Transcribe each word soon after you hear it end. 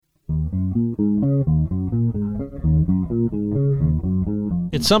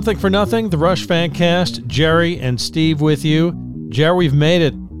It's Something for Nothing, the Rush Fancast. Jerry and Steve with you. Jerry, we've made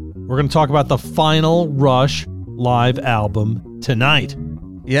it. We're going to talk about the final Rush live album tonight.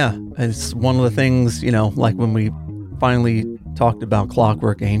 Yeah, it's one of the things, like when we finally talked about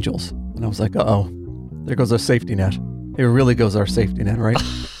Clockwork Angels. And I was like, uh-oh, there goes our safety net. It really goes our safety net, right?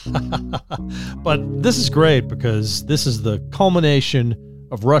 But this is great because this is the culmination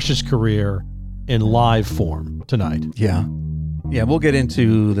of Rush's career in live form tonight. Yeah, we'll get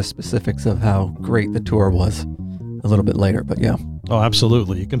into the specifics of how great the tour was a little bit later, but yeah. Oh,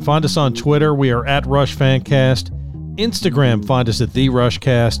 absolutely. You can find us on Twitter. We are at Rush Fancast. Instagram, find us at The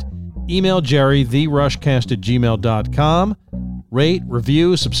Rushcast. Email Jerry, therushcast@gmail.com. Rate,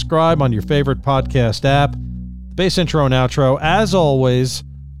 review, subscribe on your favorite podcast app. Bass intro and outro. As always,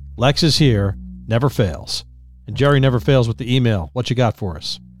 Lex is here, never fails. And Jerry never fails with the email. What you got for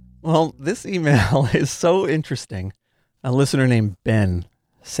us? Well, this email is so interesting. A listener named Ben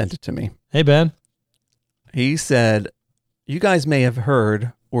sent it to me. Hey, Ben. He said, you guys may have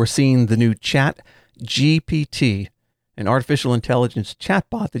heard or seen the new ChatGPT, an artificial intelligence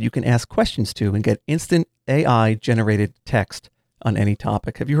chatbot that you can ask questions to and get instant AI-generated text on any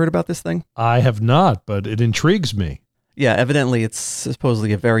topic. Have you heard about this thing? I have not, but it intrigues me. Yeah, evidently it's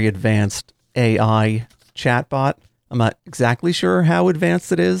supposedly a very advanced AI chatbot. I'm not exactly sure how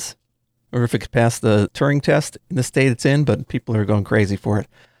advanced it is or if it could pass the Turing test in the state it's in, but people are going crazy for it.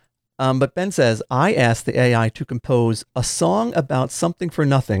 But Ben says, I asked the AI to compose a song about Something for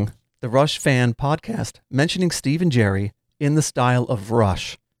Nothing, the Rush fan podcast, mentioning Steve and Jerry in the style of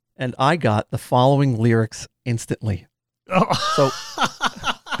Rush. And I got the following lyrics instantly. So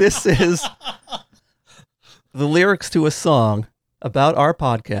this is the lyrics to a song about our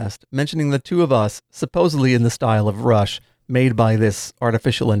podcast, mentioning the two of us, supposedly in the style of Rush, made by this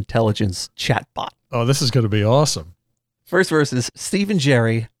artificial intelligence chatbot. Oh, this is going to be awesome. First verse is, Steve and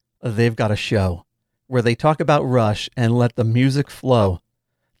Jerry, they've got a show where they talk about Rush and let the music flow.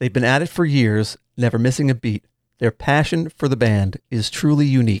 They've been at it for years, never missing a beat. Their passion for the band is truly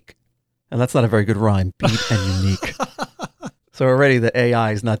unique. And that's not a very good rhyme, beat and unique. So already the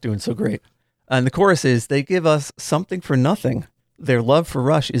AI is not doing so great. And the chorus is, they give us something for nothing. Their love for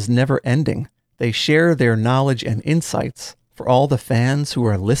Rush is never ending. They share their knowledge and insights for all the fans who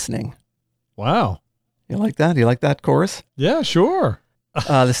are listening. Wow. You like that? You like that chorus? Yeah, sure.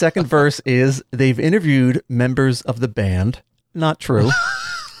 The second verse is, they've interviewed members of the band, not true,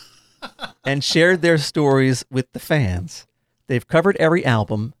 and shared their stories with the fans. They've covered every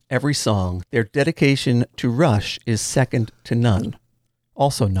album, every song. Their dedication to Rush is second to none.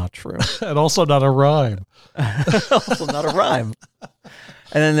 Also not true. And also not a rhyme. Also not a rhyme.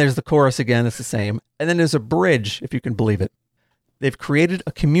 And then there's the chorus again. It's the same. And then there's a bridge, if you can believe it. They've created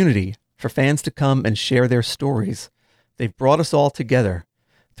a community for fans to come and share their stories. They've brought us all together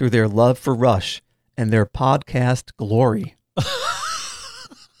through their love for Rush and their podcast glory.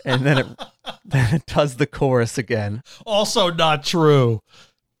 And then it does the chorus again. Also not true.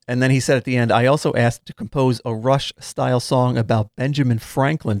 And then he said at the end, I also asked to compose a Rush-style song about Benjamin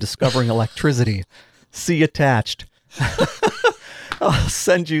Franklin discovering electricity. See attached. I'll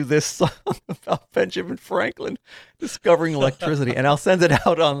send you this song about Benjamin Franklin discovering electricity, and I'll send it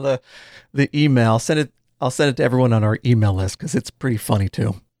out on the email. I'll send it to everyone on our email list because it's pretty funny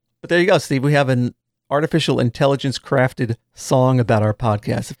too. But there you go, Steve. We have an artificial intelligence crafted song about our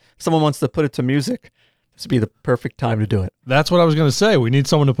podcast. If someone wants to put it to music, this would be the perfect time to do it. That's what I was going to say. We need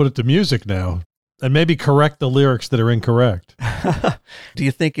someone to put it to music now and maybe correct the lyrics that are incorrect. Do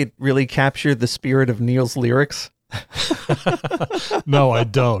you think it really captured the spirit of Neil's lyrics? No, I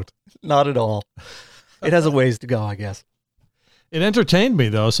don't. Not at all. It has a ways to go, I guess. It entertained me,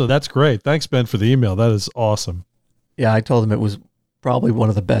 though, so that's great. Thanks, Ben, for the email. That is awesome. Yeah, I told him it was probably one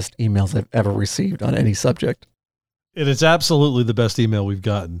of the best emails I've ever received on any subject. It is absolutely the best email we've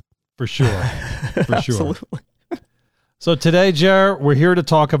gotten, for sure. For Absolutely. sure. So today, Jer, we're here to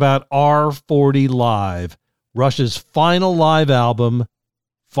talk about R40 Live, Rush's final live album,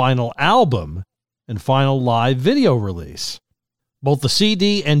 and final live video release. Both the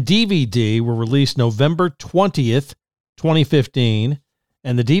CD and DVD were released November 20th, 2015,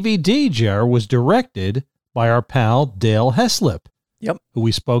 and the DVD, Jer, was directed by our pal Dale Heslip, who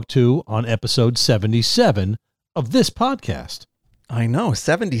we spoke to on episode 77 of this podcast. I know,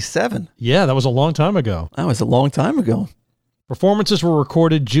 77. Yeah, that was a long time ago. That was a long time ago. Performances were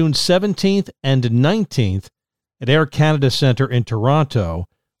recorded June 17th and 19th at Air Canada Centre in Toronto,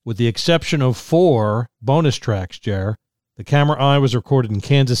 with the exception of 4 bonus tracks, Jer. The Camera Eye was recorded in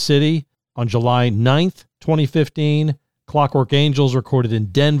Kansas City on July 9th, 2015. Clockwork Angels recorded in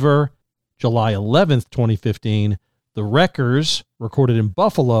Denver, July 11th, 2015. The Wreckers, recorded in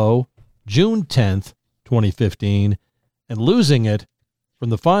Buffalo, June 10th, 2015, and Losing It from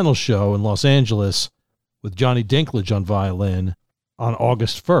the final show in Los Angeles with Johnny Dinklage on violin on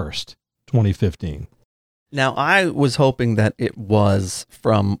August 1st, 2015. Now, I was hoping that it was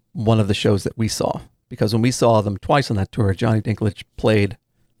from one of the shows that we saw, because when we saw them twice on that tour, Johnny Dinklage played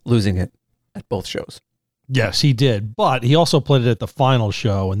Losing It at both shows. Yes, he did, but he also played it at the final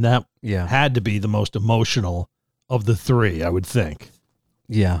show, and that Yeah. had to be the most emotional of the three, I would think.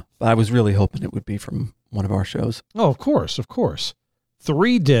 Yeah, but I was really hoping it would be from one of our shows. Oh, of course, of course.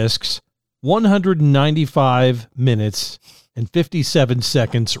 3 discs, 195 minutes, and 57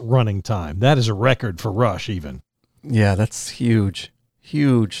 seconds running time. That is a record for Rush, even. Yeah, that's huge.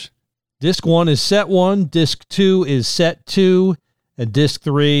 Huge. Disc 1 is set 1, Disc 2 is set 2, and Disc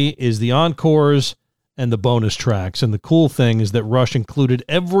 3 is the encores and the bonus tracks. And the cool thing is that Rush included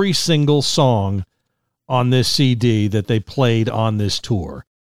every single song on this CD that they played on this tour.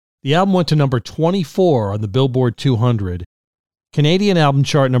 The album went to number 24 on the Billboard 200, Canadian album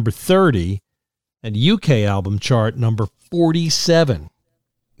chart number 30, and UK album chart number 47.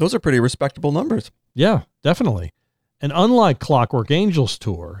 Those are pretty respectable numbers. Yeah, definitely. And unlike Clockwork Angels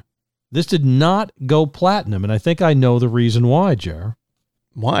tour, this did not go platinum, and I think I know the reason why, Jer.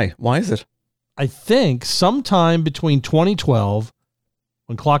 Why? Why is it? I think sometime between 2012,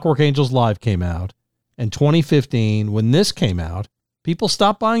 when Clockwork Angels Live came out, and 2015, when this came out, people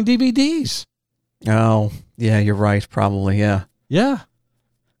stopped buying DVDs. Oh, yeah, you're right. Probably, yeah. Yeah.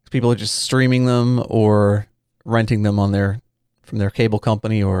 People are just streaming them or renting them on from their cable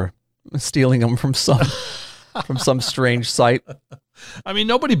company or stealing them from some strange site. I mean,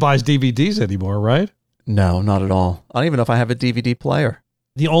 nobody buys DVDs anymore, right? No, not at all. I don't even know if I have a DVD player.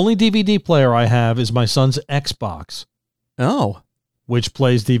 The only DVD player I have is my son's Xbox, Oh, which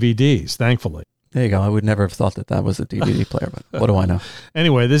plays DVDs, thankfully. there you go. I would never have thought that was a DVD player, but what do I know?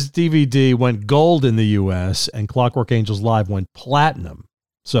 Anyway, this DVD went gold in the U.S., and Clockwork Angels Live went platinum.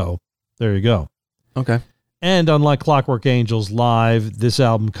 So there you go. Okay. And unlike Clockwork Angels Live, this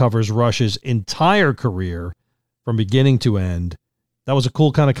album covers Rush's entire career from beginning to end. That was a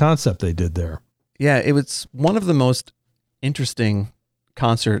cool kind of concept they did there. Yeah, it was one of the most interesting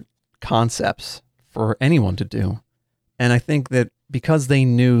concert concepts for anyone to do. And I think that because they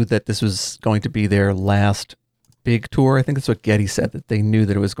knew that this was going to be their last big tour, I think that's what Geddy said, that they knew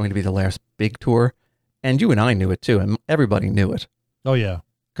that it was going to be the last big tour. And you and I knew it too, and everybody knew it. Oh, yeah.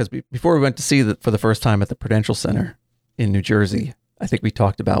 Because before we went to see it for the first time at the Prudential Center in New Jersey, I think we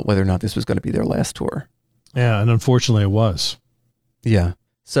talked about whether or not this was going to be their last tour. Yeah, and unfortunately it was. Yeah.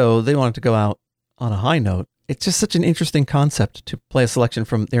 So they wanted to go out on a high note. It's just such an interesting concept to play a selection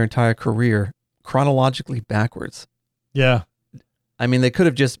from their entire career chronologically backwards. Yeah. I mean, they could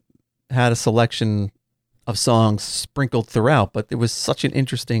have just had a selection of songs sprinkled throughout, but it was such an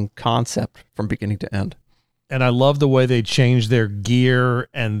interesting concept from beginning to end. And I love the way they changed their gear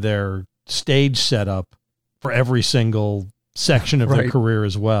and their stage setup for every single section of their Right. career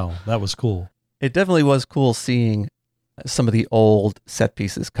as well. That was cool. It definitely was cool seeing some of the old set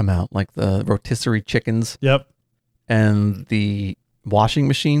pieces come out, like the rotisserie chickens Yep. and the washing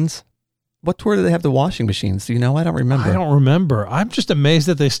machines. What tour did they have the washing machines? Do you know? I don't remember. I don't remember. I'm just amazed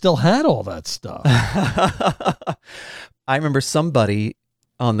that they still had all that stuff. I remember somebody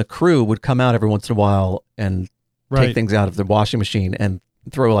on the crew would come out every once in a while and Right. take things out of the washing machine and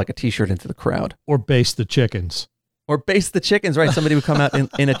throw like a t-shirt into the crowd. Or baste the chickens. Or baste the chickens, right? Somebody would come out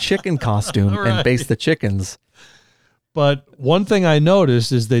in a chicken costume Right. and baste the chickens. But one thing I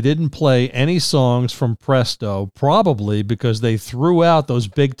noticed is they didn't play any songs from Presto, probably because they threw out those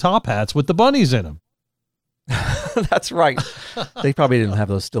big top hats with the bunnies in them. That's right. They probably didn't have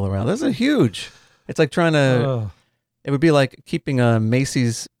those still around. Those are huge. It's like trying to, it would be like keeping a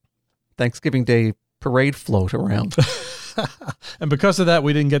Macy's Thanksgiving Day parade float around. And because of that,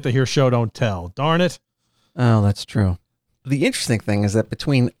 we didn't get to hear Show Don't Tell. Darn it. Oh, that's true. The interesting thing is that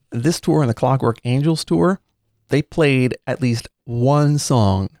between this tour and the Clockwork Angels tour, they played at least one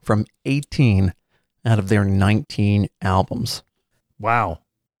song from 18 out of their 19 albums. Wow.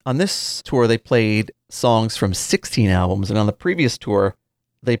 On this tour, they played songs from 16 albums, and on the previous tour,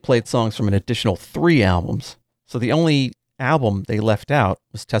 they played songs from an additional 3 albums. So the only album they left out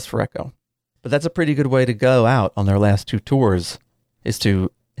was Test for Echo. But that's a pretty good way to go out on their last 2 tours, is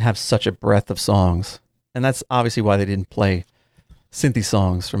to have such a breadth of songs. And that's obviously why they didn't play synthy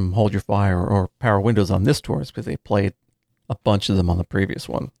songs from Hold Your Fire or Power Windows on this tour, is because they played a bunch of them on the previous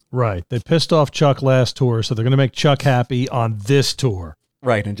one. Right. They pissed off Chuck last tour, so they're going to make Chuck happy on this tour.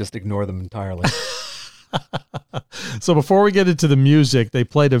 Right, and just ignore them entirely. So before we get into the music, they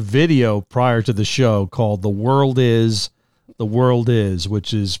played a video prior to the show called The World Is,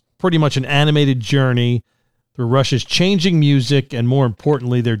 which is pretty much an animated journey through Rush's changing music and, more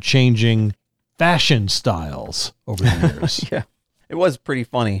importantly, their changing fashion styles over the years. Yeah, it was pretty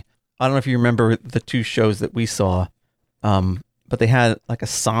funny. I don't know if you remember the two shows that we saw, but they had like a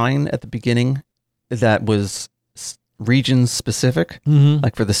sign at the beginning that was region specific,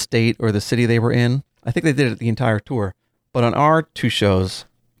 like for the state or the city they were in. I think they did it the entire tour. But on our two shows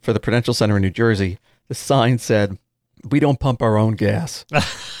for the Prudential Center in New Jersey, the sign said, "We don't pump our own gas,"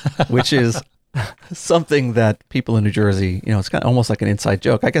 which is something that people in New Jersey, it's kind of almost like an inside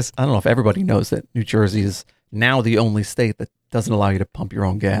joke. I guess, I don't know if everybody knows that New Jersey is now the only state that doesn't allow you to pump your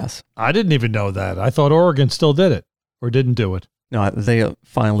own gas. I didn't even know that. I thought Oregon still did it or didn't do it. No, they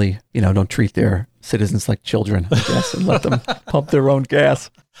finally, don't treat their citizens like children, I guess, and let them pump their own gas.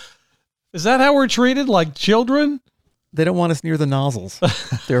 Is that how we're treated, like children? They don't want us near the nozzles.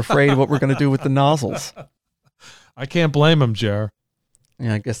 They're afraid of what we're going to do with the nozzles. I can't blame them, Jer.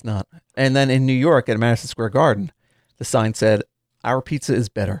 Yeah, I guess not. And then in New York at Madison Square Garden, the sign said, "Our pizza is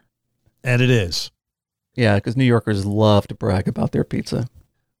better." And it is. Yeah, because New Yorkers love to brag about their pizza.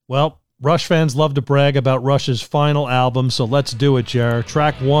 Well, Rush fans love to brag about Rush's final album, so let's do it, Jer.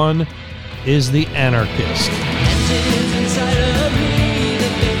 Track 1 is The Anarchist.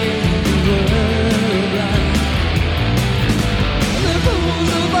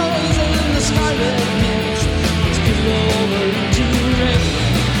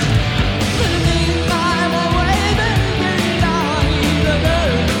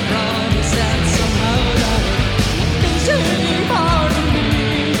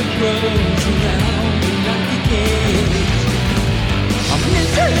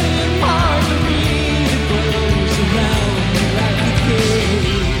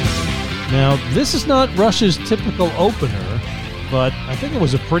 Now, this is not Rush's typical opener, but I think it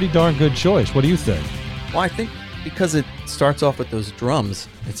was a pretty darn good choice. What do you think? Well, I think because it starts off with those drums,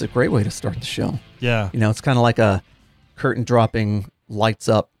 it's a great way to start the show. Yeah. It's kind of like a curtain dropping, lights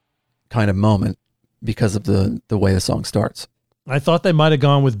up kind of moment because of the way the song starts. I thought they might have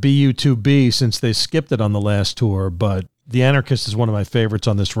gone with BU2B since they skipped it on the last tour, but The Anarchist is one of my favorites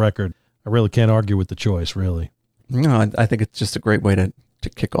on this record. I really can't argue with the choice, really. No, I think it's just a great way to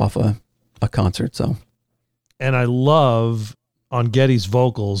kick off a concert. So, and I love on Geddy's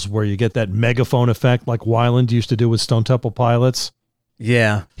vocals where you get that megaphone effect like Weiland used to do with Stone Temple Pilots.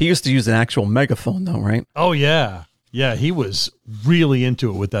 Yeah, he used to use an actual megaphone though, right? Oh yeah, he was really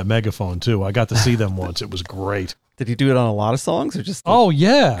into it with that megaphone too. I got to see them once; it was great. Did he do it on a lot of songs or just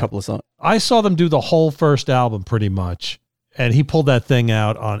a couple of songs? I saw them do the whole first album pretty much, and he pulled that thing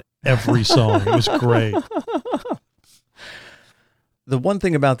out on every song. It was great. The one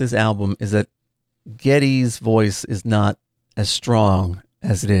thing about this album is that Geddy's voice is not as strong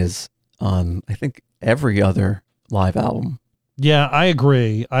as it is on, I think, every other live album. Yeah, I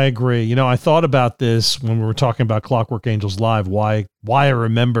agree. I thought about this when we were talking about Clockwork Angels Live, why I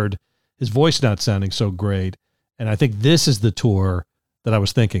remembered his voice not sounding so great. And I think this is the tour that I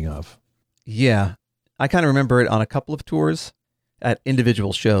was thinking of. Yeah, I kind of remember it on a couple of tours at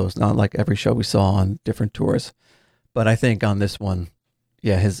individual shows, not like every show we saw on different tours. But I think on this one,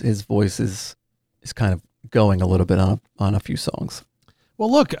 yeah, his voice is kind of going a little bit on a few songs.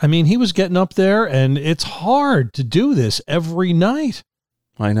 Well, look, I mean, he was getting up there, and it's hard to do this every night.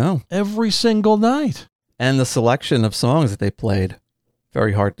 I know. Every single night. And the selection of songs that they played,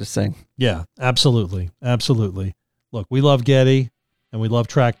 very hard to sing. Yeah, absolutely. Absolutely. Look, we love Geddy, and we love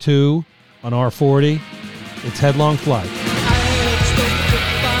track 2 on R40. It's Headlong Flight.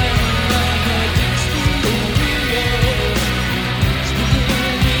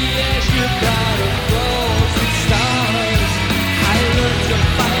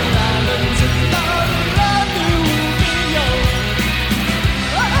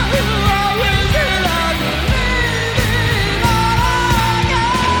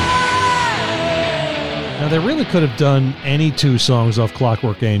 Now, they really could have done any 2 songs off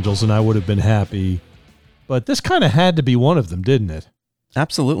Clockwork Angels, and I would have been happy. But this kind of had to be one of them, didn't it?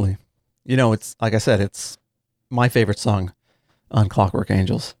 Absolutely. It's like I said, it's my favorite song on Clockwork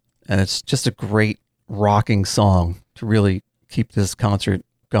Angels. And it's just a great rocking song to really keep this concert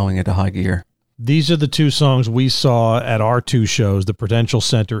going into high gear. These are the 2 songs we saw at our 2 shows, the Prudential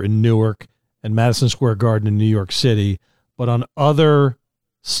Center in Newark and Madison Square Garden in New York City. But on other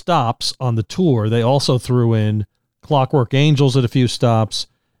stops on the tour, they also threw in Clockwork Angels at a few stops,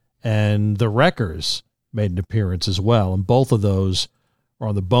 and the Wreckers made an appearance as well, and both of those are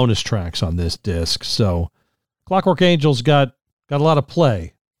on the bonus tracks on this disc. So Clockwork Angels got a lot of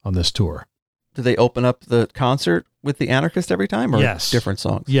play on this tour. do they open up the concert with the Anarchist every time, or Yes. different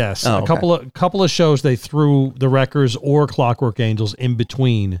songs? Yes, Oh, a okay. couple of shows they threw the Wreckers or Clockwork Angels in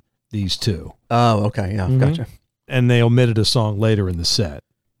between these two, Oh, okay. Yeah, Mhm. gotcha. and they omitted a song later in the set.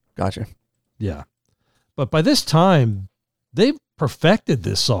 Gotcha. Yeah, but by this time, they've perfected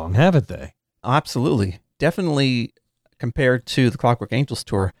this song, haven't they? Absolutely. Definitely compared to the Clockwork Angels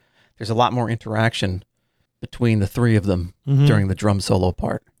tour, there's a lot more interaction between the three of them Mhm. during the drum solo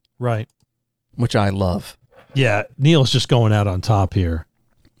part, Right. which I love. Yeah, Neil's just going out on top here.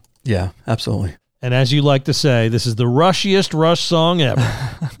 Yeah, absolutely. And as you like to say, this is the rushiest Rush song ever.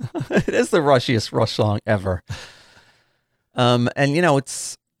 It is the rushiest Rush song ever. And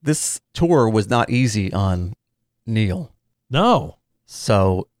this tour was not easy on Neil. No.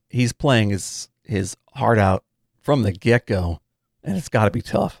 So he's playing his heart out from the get-go, and it's got to be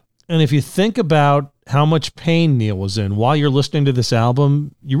tough. And if you think about how much pain Neil was in while you're listening to this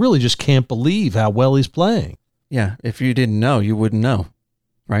album, you really just can't believe how well he's playing. Yeah, if you didn't know, you wouldn't know,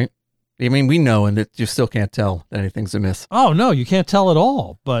 right? I mean, we know, and you still can't tell that anything's amiss. Oh, no, you can't tell at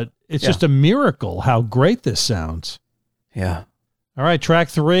all, but it's Yeah. just a miracle how great this sounds. Yeah. All right, track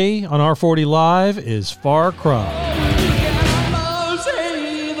 3 on R40 Live is Far Cry.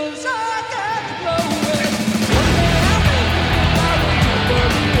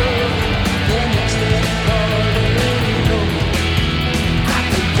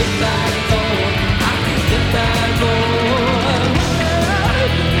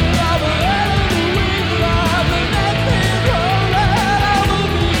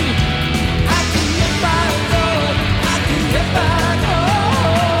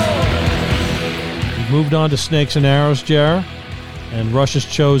 Moved on to Snakes and Arrows, Jer, and Rush has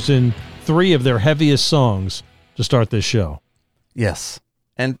chosen 3 of their heaviest songs to start this show. Yes.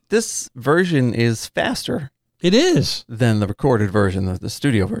 And this version is faster It is. than the recorded version, the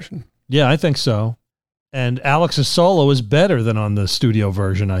studio version. Yeah, I think so. And Alex's solo is better than on the studio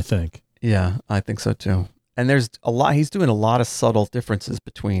version, I think. Yeah, I think so too. And there's a lot, he's doing a lot of subtle differences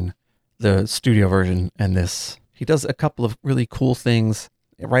between the studio version and this. He does a couple of really cool things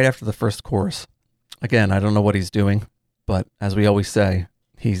right after the first chorus. Again, I don't know what he's doing, but as we always say,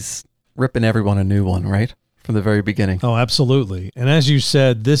 he's ripping everyone a new one, right? From the very beginning. Oh, absolutely. And as you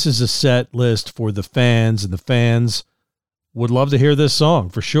said, this is a set list for the fans, and the fans would love to hear this song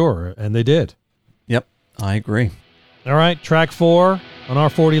for sure, and they did. Yep, I agree. All right, track 4 on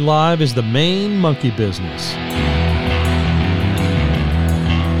R40 Live is The Main Monkey Business.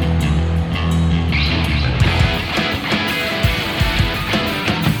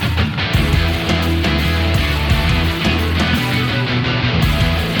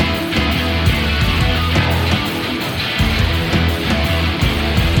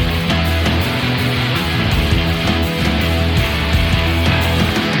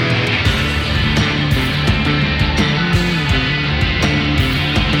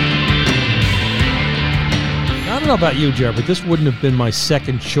 I don't know about you, Jared, but this wouldn't have been my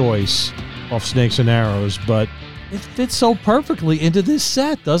second choice off Snakes and Arrows, but it fits so perfectly into this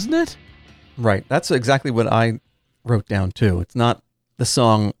set, doesn't it? Right. That's exactly what I wrote down too. It's not the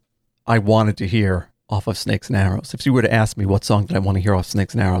song I wanted to hear off of Snakes and Arrows. If you were to ask me what song did I want to hear off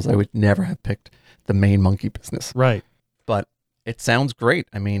Snakes and Arrows, I would never have picked The Main Monkey Business. Right. But it sounds great.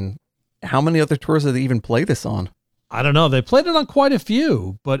 I mean, how many other tours did they even play this on? I don't know. They played it on quite a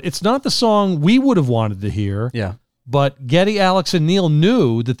few, but it's not the song we would have wanted to hear. Yeah. But Geddy, Alex, and Neil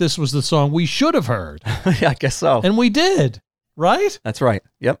knew that this was the song we should have heard. Yeah, I guess so. And we did, right? That's right.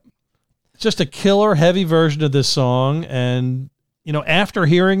 Yep. It's just a killer heavy version of this song. And, you know, after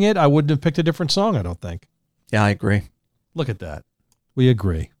hearing it, I wouldn't have picked a different song, I don't think. Yeah, I agree. Look at that. We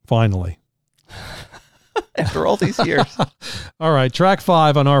agree. Finally. After all these years. All right. Track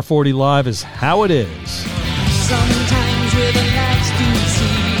 5 on R40 Live is How It Is. Sometimes with an axe to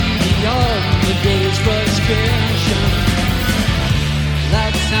see beyond the day's frustration.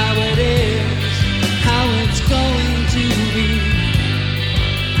 That's how it is, how it's going to be.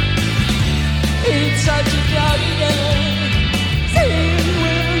 It's such a cloudy day, saying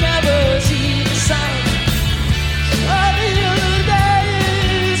we'll never see the sun. All the other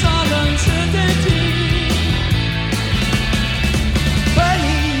days on uncertainty,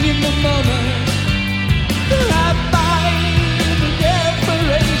 burning in the moment.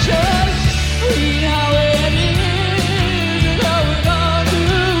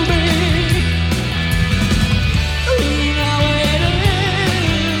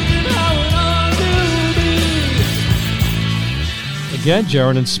 Again,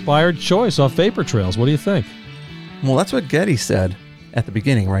 Jared, inspired choice off Vapor Trails. What do you think? Well, that's what Geddy said at the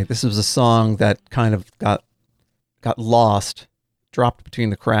beginning, right? This was a song that kind of got lost dropped between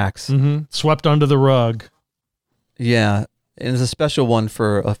the cracks. Swept under the rug. Yeah, it is a special one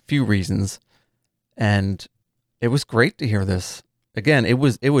for a few reasons, and it was great to hear this. Again, it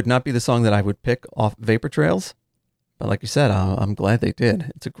would not be the song that I would pick off Vapor Trails, but like you said, I'm glad they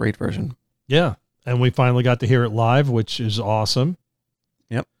did. It's a great version. Yeah, and we finally got to hear it live, which is awesome.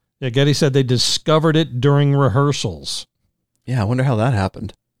 Yep. Yeah, Getty said they discovered it during rehearsals. Yeah, I wonder how that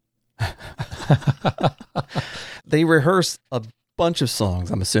happened. They rehearse a bunch of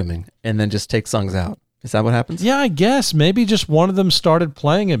songs, I'm assuming, and then just take songs out. Is that what happens? Yeah, I guess. Maybe just one of them started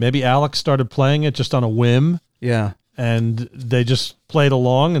playing it. Maybe Alex started playing it just on a whim. Yeah. And they just played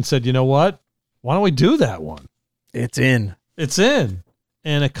along and said, you know what? Why don't we do that one? It's in. It's in.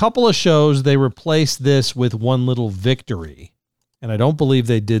 And a couple of shows, they replaced this with One Little Victory. And I don't believe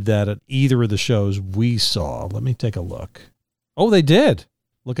they did that at either of the shows we saw. Let me take a look. Oh, they did.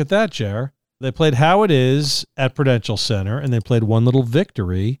 Look at that, Jer. They played How It Is at Prudential Center, and they played One Little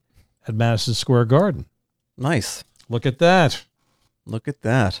Victory at Madison Square Garden. Nice. Look at that. Look at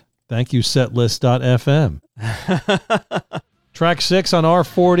that. Thank you, setlist.fm. Track 6 on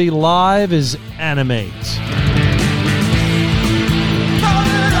R40 Live is Animate.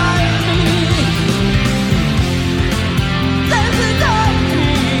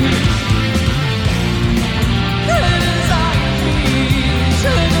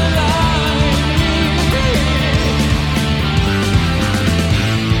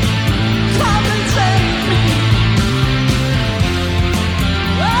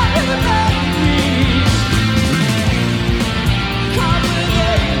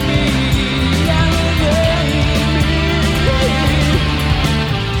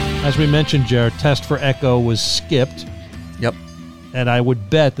 As we mentioned, Jared, Test for Echo was skipped. Yep. And I would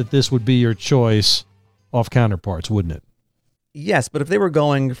bet that this would be your choice off Counterparts, wouldn't it? Yes, but if they were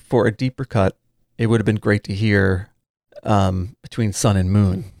going for a deeper cut, it would have been great to hear Between Sun and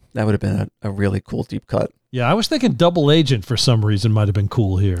Moon. That would have been a really cool deep cut. Yeah, I was thinking Double Agent for some reason might have been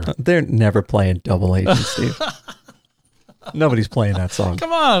cool here. They're never playing Double Agent, Steve. Nobody's playing that song.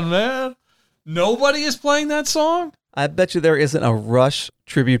 Come on, man. Nobody is playing that song? I bet you there isn't a Rush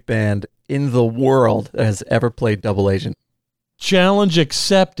tribute band in the world that has ever played Double Agent. Challenge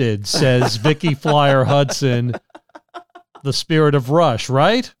accepted, says Vicky Flyer Hudson, the spirit of Rush,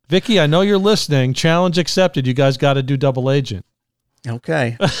 right? Vicky, I know you're listening. Challenge accepted. You guys got to do Double Agent.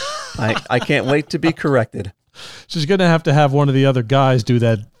 Okay. I can't wait to be corrected. She's going to have one of the other guys do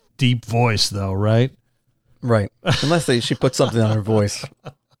that deep voice, though, right? Right. Unless she put something on her voice.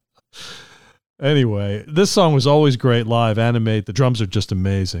 Anyway, this song was always great live. Animate. The drums are just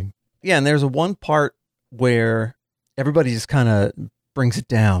amazing. Yeah, and there's one part where everybody just kind of brings it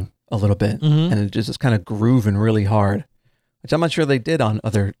down a little bit, and it just is kind of grooving really hard, which I'm not sure they did on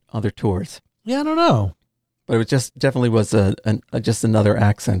other tours. Yeah, I don't know. But it just definitely was just another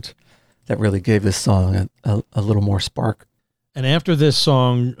accent that really gave this song a little more spark. And after this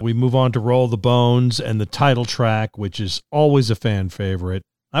song, we move on to Roll the Bones and the title track, which is always a fan favorite.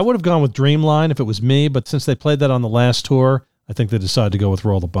 I would have gone with Dreamline if it was me, but since they played that on the last tour, I think they decided to go with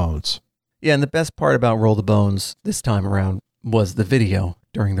Roll the Bones. Yeah, and the best part about Roll the Bones this time around was the video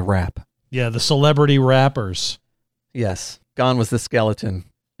during the rap. Yeah, the celebrity rappers. Yes, Gone was the Skeleton.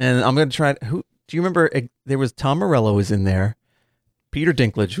 And I'm going to try... Do you remember there was Tom Morello was in there. Peter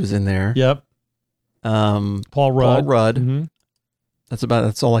Dinklage was in there. Yep. Paul Rudd. Mm-hmm.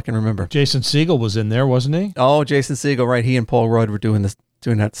 That's all I can remember. Jason Segel was in there, wasn't he? Oh, Jason Segel, right. He and Paul Rudd were doing that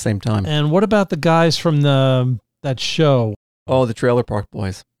at the same time. And what about the guys from that show? Oh, the Trailer Park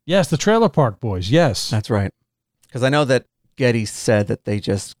Boys. Yes, the Trailer Park Boys, yes. That's right. Because I know that Getty said that they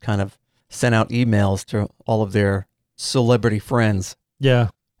just kind of sent out emails to all of their celebrity friends. Yeah.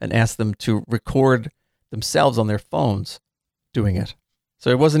 And asked them to record themselves on their phones doing it.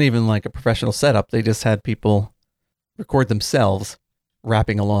 So it wasn't even like a professional setup. They just had people record themselves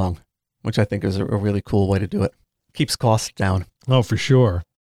rapping along, which I think is a really cool way to do it. Keeps costs down. Oh, for sure.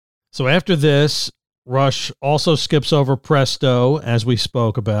 So after this, Rush also skips over Presto, as we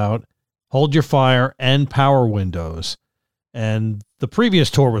spoke about, Hold Your Fire, and Power Windows. And the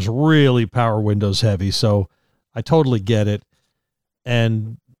previous tour was really Power Windows heavy, so I totally get it.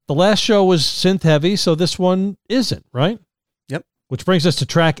 And the last show was synth heavy, so this one isn't, right? Yep. Which brings us to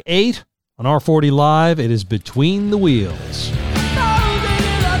track 8 on R40 Live. It is Between the Wheels.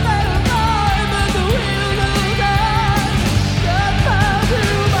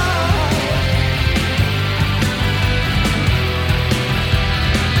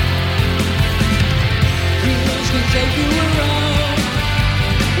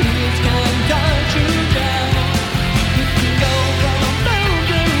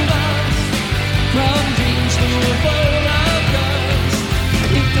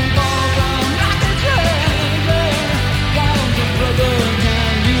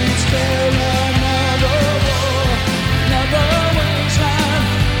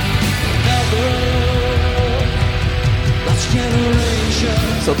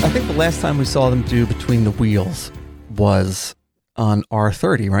 think the last time we saw them do Between the Wheels was on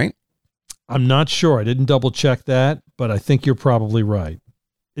R30, right? I'm not sure. I didn't double check that, but I think you're probably right.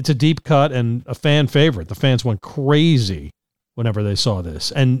 It's a deep cut and a fan favorite. The fans went crazy whenever they saw this.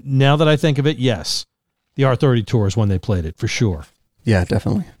 And now that I think of it, yes, the R30 tour is when they played it, for sure. Yeah,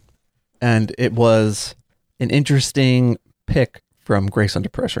 definitely. And it was an interesting pick from Grace Under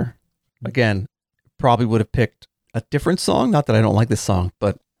Pressure. Again, probably would have picked a different song. Not that I don't like this song,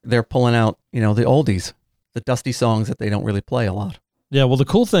 but they're pulling out, the oldies, the dusty songs that they don't really play a lot. Yeah, well, the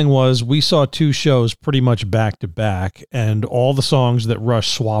cool thing was we saw two shows pretty much back to back, and all the songs that Rush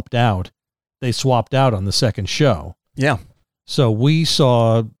swapped out, they swapped out on the second show. Yeah. So we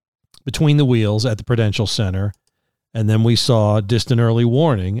saw Between the Wheels at the Prudential Center, and then we saw Distant Early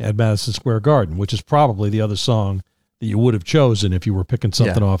Warning at Madison Square Garden, which is probably the other song that you would have chosen if you were picking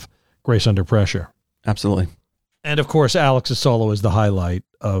something off Grace Under Pressure. Absolutely. And, of course, Alex's solo is the highlight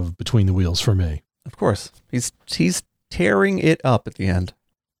of Between the Wheels for me. Of course. He's tearing it up at the end.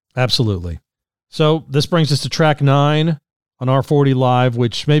 Absolutely. So this brings us to track 9 on R40 Live,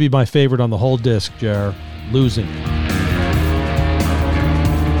 which may be my favorite on the whole disc, Jer, Losing It.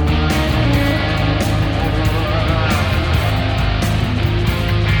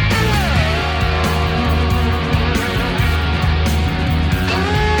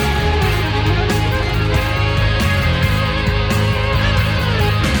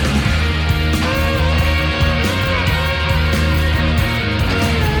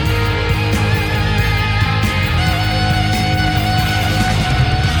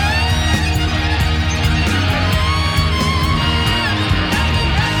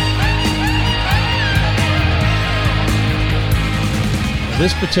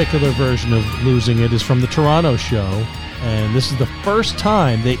 This particular version of Losing It is from the Toronto show, and this is the first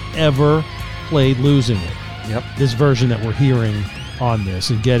time they ever played Losing It. Yep. This version that we're hearing on this,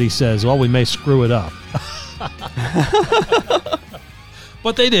 and Geddy says, well, we may screw it up.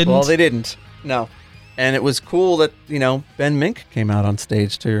 But they didn't. Well, they didn't. No. And it was cool that, Ben Mink came out on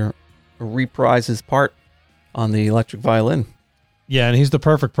stage to reprise his part on the electric violin. Yeah, and he's the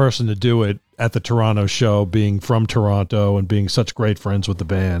perfect person to do it at the Toronto show, being from Toronto and being such great friends with the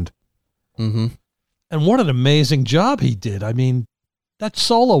band. Mm-hmm. And what an amazing job he did. I mean, that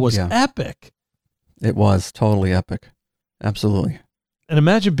solo was epic. It was totally epic. Absolutely. And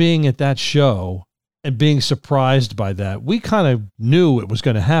imagine being at that show and being surprised by that. We kind of knew it was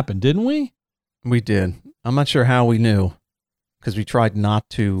going to happen, didn't we? We did. I'm not sure how we knew, because we tried not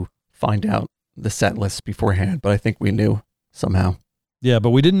to find out the set list beforehand, but I think we knew somehow. Yeah,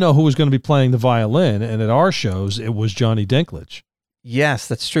 but we didn't know who was going to be playing the violin, and at our shows, it was Johnny Dinklage. Yes,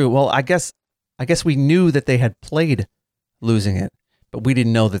 that's true. Well, I guess we knew that they had played Losing It, but we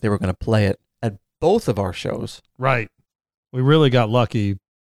didn't know that they were going to play it at both of our shows. Right. We really got lucky.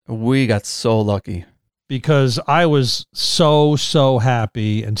 We got so lucky. Because I was so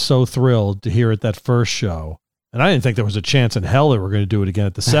happy and so thrilled to hear it that first show. And I didn't think there was a chance in hell they were going to do it again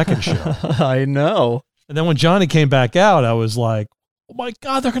at the second show. I know. And then when Johnny came back out, I was like, oh my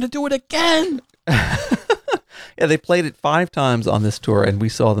God, they're going to do it again. Yeah, they played it 5 times on this tour, and we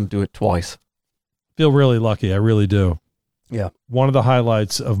saw them do it twice. Feel really lucky. I really do. Yeah. One of the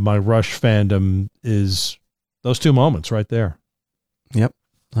highlights of my Rush fandom is those 2 moments right there. Yep,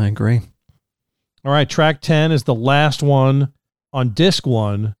 I agree. All right, track 10 is the last one on disc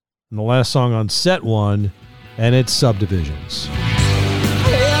 1 and the last song on set 1, and it's Subdivisions.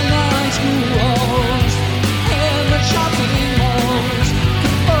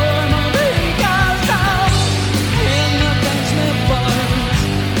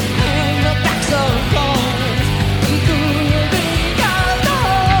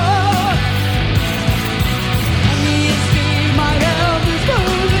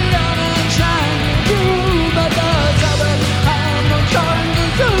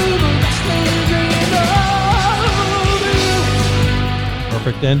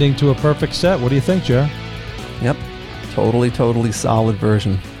 Perfect ending to a perfect set. What do you think, Jer? Yep. Totally solid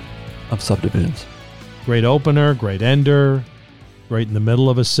version of Subdivisions. Great opener, great ender, great in the middle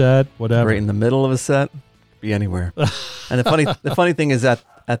of a set, whatever. Great in the middle of a set, be anywhere. And the funny thing is that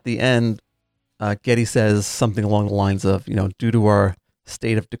at the end, Geddy says something along the lines of, due to our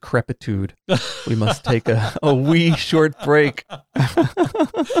state of decrepitude, we must take a wee short break.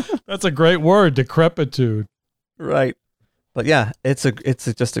 That's a great word, decrepitude. Right. But yeah, it's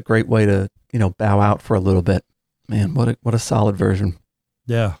just a great way to, bow out for a little bit. Man, what a solid version.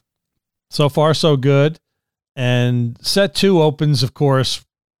 Yeah. So far, so good. And set 2 opens, of course,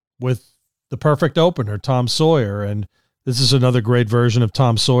 with the perfect opener, Tom Sawyer. And this is another great version of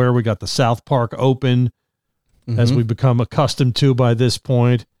Tom Sawyer. We got the South Park Open, as we've become accustomed to by this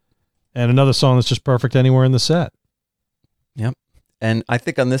point. And another song that's just perfect anywhere in the set. Yep. And I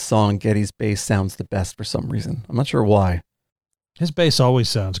think on this song, Geddy's bass sounds the best for some reason. I'm not sure why. His bass always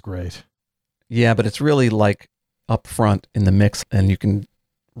sounds great. Yeah, but it's really like up front in the mix, and you can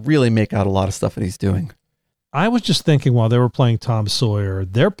really make out a lot of stuff that he's doing. I was just thinking while they were playing Tom Sawyer,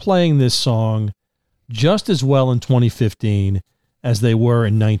 they're playing this song just as well in 2015 as they were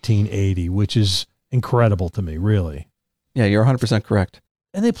in 1980, which is incredible to me, really. Yeah, you're 100% correct.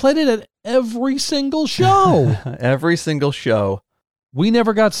 And they played it at every single show. Every single show. We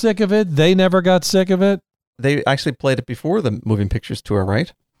never got sick of it. They never got sick of it. They actually played it before the Moving Pictures tour,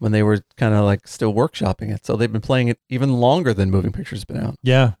 right? When they were kind of like still workshopping it. So they've been playing it even longer than Moving Pictures has been out.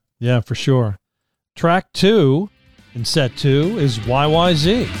 Yeah, for sure. Track 2 in set 2 is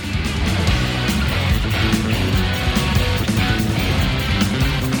YYZ.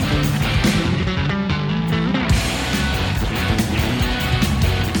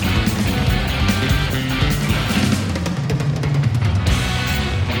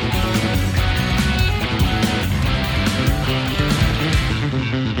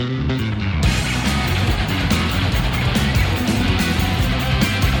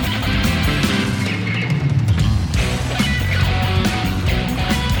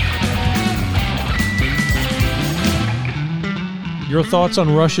 Your thoughts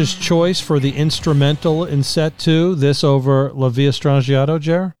on Rush's choice for the instrumental in set 2, this over La Via Strangiato,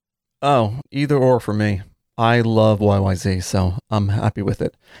 Jer? Oh, either or for me. I love YYZ, so I'm happy with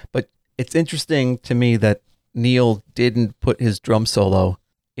it. But it's interesting to me that Neil didn't put his drum solo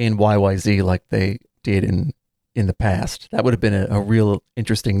in YYZ like they did in the past. That would have been a real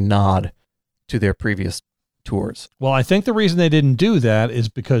interesting nod to their previous tours. Well, I think the reason they didn't do that is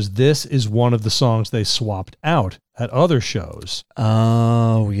because this is one of the songs they swapped out at other shows.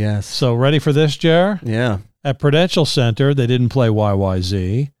 Oh, yes. So ready for this, Jer? Yeah. At Prudential Center, they didn't play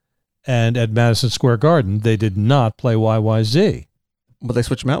YYZ. And at Madison Square Garden, they did not play YYZ. What they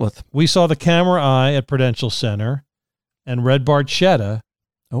switch them out with? We saw the Camera Eye at Prudential Center and Red Barchetta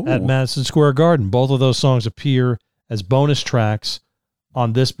at Madison Square Garden. Both of those songs appear as bonus tracks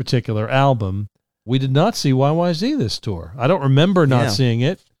on this particular album. We did not see YYZ this tour. I don't remember not seeing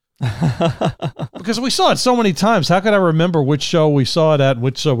it because we saw it so many times. How could I remember which show we saw it at and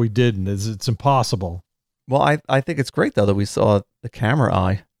which show we didn't? It's impossible. Well, I think it's great, though, that we saw the Camera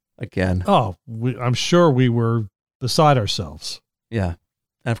Eye again. Oh, I'm sure we were beside ourselves. Yeah.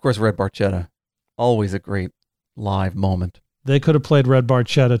 And, of course, Red Barchetta. Always a great live moment. They could have played Red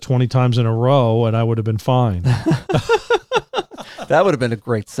Barchetta 20 times in a row, and I would have been fine. That would have been a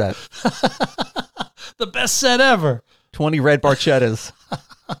great set. The best set ever. 20 Red Barchettas.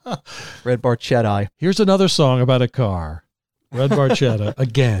 Red Barchetta. Here's another song about a car. Red Barchetta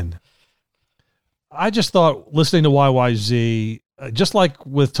again. I just thought listening to YYZ, just like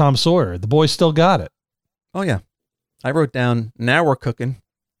with Tom Sawyer, the boys still got it. Oh, yeah. I wrote down, now we're cooking.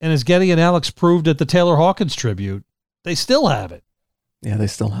 And as Geddy and Alex proved at the Taylor Hawkins tribute, they still have it. Yeah, they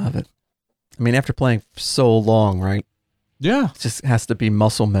still have it. I mean, after playing for so long, right? Yeah. It just has to be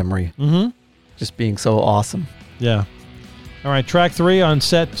muscle memory. Mm-hmm. Just being so awesome. Yeah. All right, track 3 on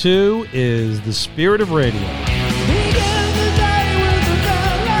set 2 is The Spirit of Radio.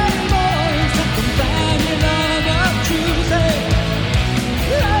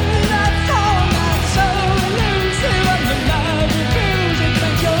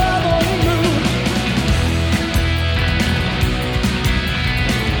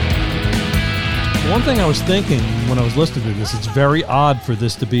 One thing I was thinking when I was listening to this, it's very odd for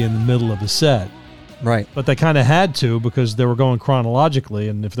this to be in the middle of a set. Right. But they kind of had to because they were going chronologically,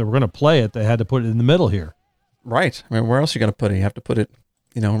 and if they were going to play it, they had to put it in the middle here. Right. I mean, where else are you going to put it? You have to put it,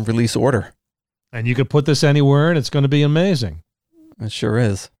 in release order. And you could put this anywhere, and it's going to be amazing. It sure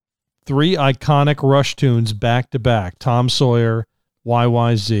is. 3 iconic Rush tunes back to back: Tom Sawyer,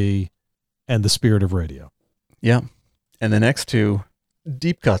 YYZ, and The Spirit of Radio. Yeah. And the next 2,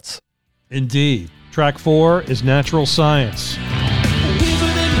 deep cuts. Indeed. Track 4 is Natural Science.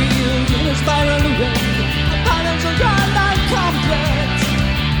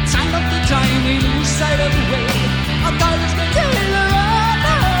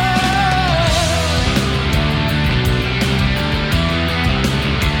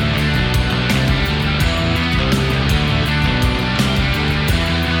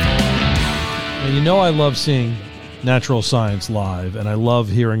 Now, I love seeing Natural Science live, and I love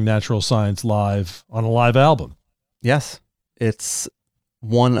hearing Natural Science live on a live album. Yes. It's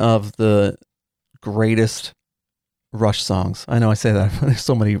one of the greatest Rush songs. I know I say that. There's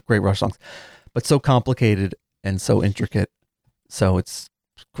so many great Rush songs, but so complicated and so intricate. So it's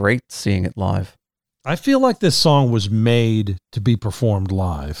great seeing it live. I feel like this song was made to be performed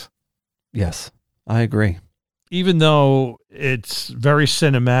live. Yes, I agree. Even though it's very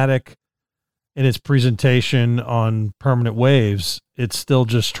cinematic in its presentation on Permanent Waves, it still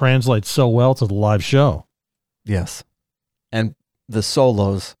just translates so well to the live show. Yes. And the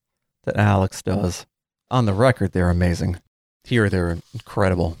solos that Alex does on the record, they're amazing. Here, they're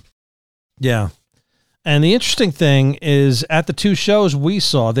incredible. Yeah. And the interesting thing is at the two shows we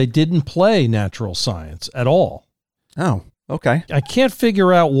saw, they didn't play Natural Science at all. Oh, okay. I can't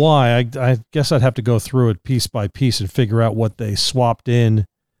figure out why. I guess I'd have to go through it piece by piece and figure out what they swapped in.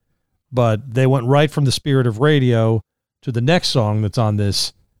 But they went right from The Spirit of Radio to the next song that's on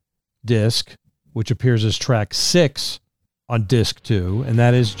this disc, which appears as track 6 on disc 2, and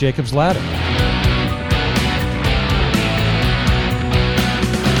that is Jacob's Ladder.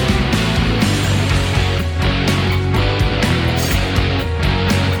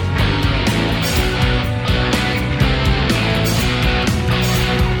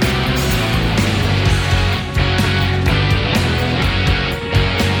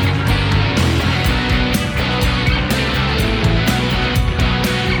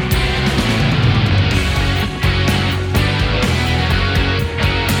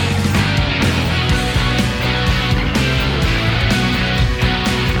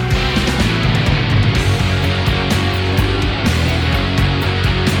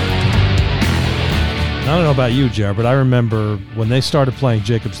 I don't know about you, Jared, but I remember when they started playing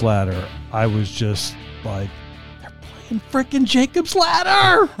Jacob's Ladder, I was just like, they're playing freaking Jacob's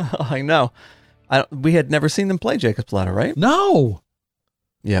Ladder! I know. We had never seen them play Jacob's Ladder, right? No!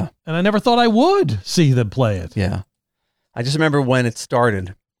 Yeah. And I never thought I would see them play it. Yeah. I just remember when it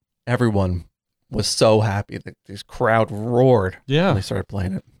started, everyone was so happy that this crowd roared Yeah. when they started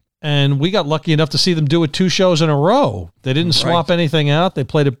playing it. And we got lucky enough to see them do it 2 shows in a row. They didn't swap anything out. They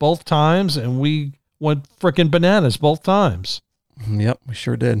played it both times, and we went frickin' bananas both times. Yep, we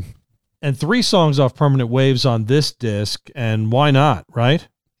sure did. And 3 songs off Permanent Waves on this disc, and why not, right?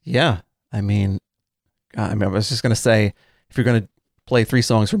 Yeah. I mean, I was just going to say, if you're going to play 3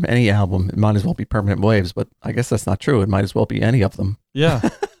 songs from any album, it might as well be Permanent Waves, but I guess that's not true. It might as well be any of them. Yeah.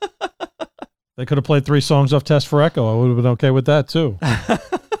 They could have played 3 songs off Test for Echo. I would have been okay with that, too.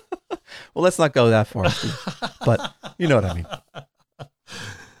 Well, let's not go that far, Steve. But you know what I mean.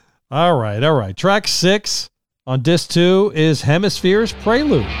 All right. Track 6 on disc 2 is Hemisphere's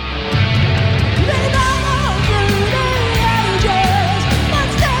Prelude.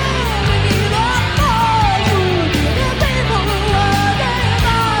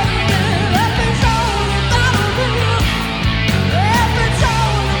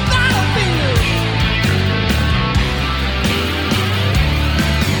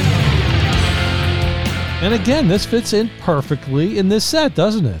 And again, this fits in perfectly in this set,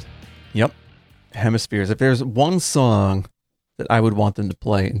 doesn't it? Yep. Hemispheres. If there's one song that I would want them to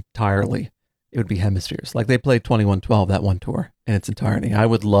play entirely, it would be Hemispheres. Like they played 2112, that one tour, in its entirety. I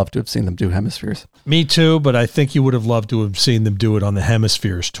would love to have seen them do Hemispheres. Me too, but I think you would have loved to have seen them do it on the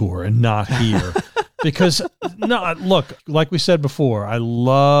Hemispheres tour and not here. Because, no, look, like we said before, I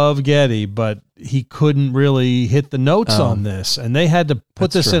love Geddy, but he couldn't really hit the notes on this. And they had to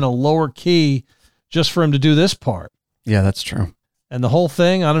put this in a lower key just for him to do this part. Yeah, that's true. And the whole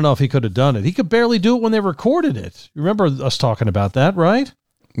thing, I don't know if he could have done it. He could barely do it when they recorded it. You remember us talking about that, right?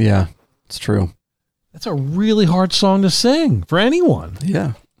 Yeah, it's true. That's a really hard song to sing for anyone.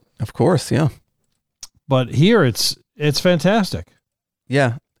 Yeah, of course, yeah. But here it's fantastic.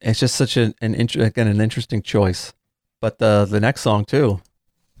 Yeah, it's just such an interesting choice. But the next song too,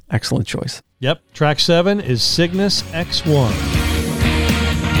 excellent choice. Yep, track 7 is Cygnus X1.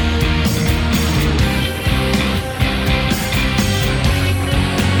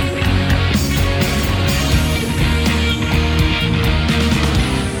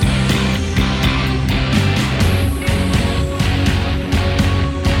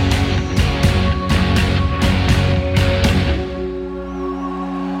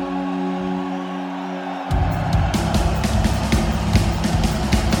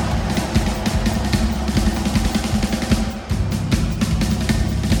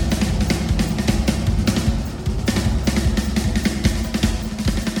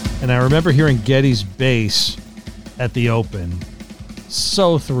 And I remember hearing Geddy's bass at the open.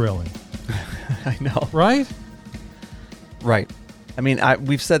 So thrilling. I know. Right? Right. I mean,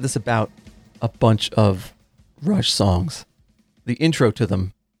 we've said this about a bunch of Rush songs. The intro to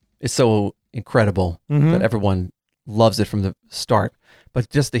them is so incredible that everyone loves it from the start. But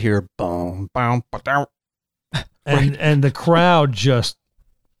just to hear boom, boom, ba-dow, and the crowd just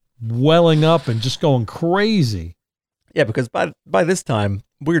welling up and just going crazy. Yeah, because by this time,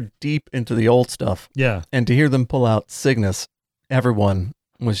 we're deep into the old stuff. Yeah. And to hear them pull out Cygnus, everyone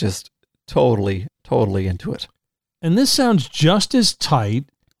was just totally into it. And this sounds just as tight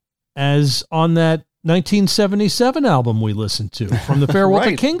as on that 1977 album we listened to from the Farewell to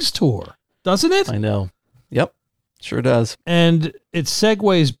Right. Kings tour, doesn't it? I know. Yep, sure does. And it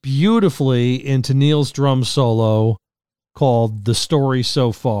segues beautifully into Neil's drum solo called The Story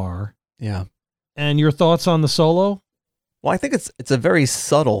So Far. Yeah. And your thoughts on the solo? Well, I think it's a very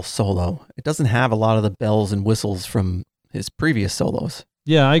subtle solo. It doesn't have a lot of the bells and whistles from his previous solos.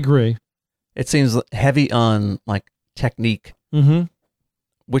 Yeah, I agree. It seems heavy on like technique, Mm-hmm.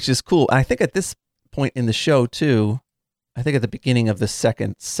 which is cool. I think at this point in the show too, I think at the beginning of the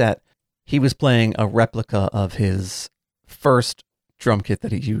second set, he was playing a replica of his first drum kit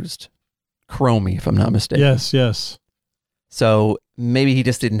that he used, Chromie, if I'm not mistaken. Yes. So maybe he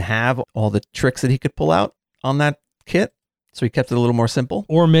just didn't have all the tricks that he could pull out on that kit, so he kept it a little more simple.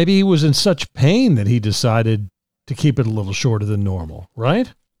 Or maybe he was in such pain that he decided to keep it a little shorter than normal,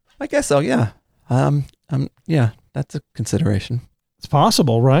 right? I guess so. Yeah. Yeah, that's a consideration. It's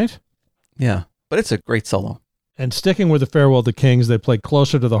possible, right? Yeah, but it's a great solo. And sticking with the Farewell to Kings, they play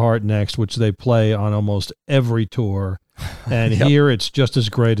Closer to the Heart next, which they play on almost every tour. And Yep. here it's just as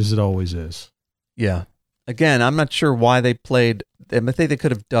great as it always is. Yeah. Again, I'm not sure why they played. I think they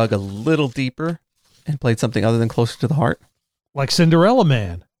could have dug a little deeper and played something other than Closer to the Heart. Like Cinderella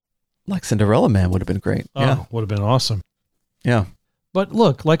Man. Like Cinderella Man would have been great. Yeah. Oh, would have been awesome. Yeah. But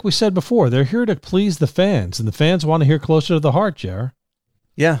look, like we said before, they're here to please the fans, and the fans want to hear Closer to the Heart, Jer.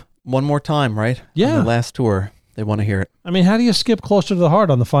 Yeah. One more time, right? Yeah. On the last tour, they want to hear it. I mean, how do you skip Closer to the Heart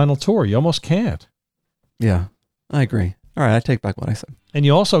on the final tour? You almost can't. Yeah. I agree. All right. I take back what I said. And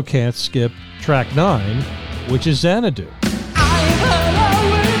you also can't skip track 9, which is Xanadu.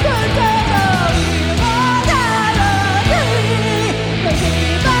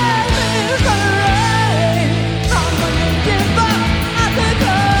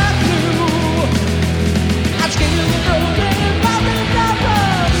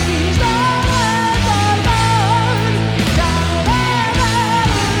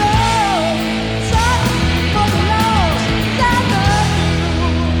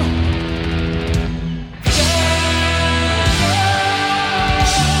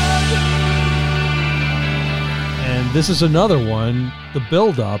 This is another one. The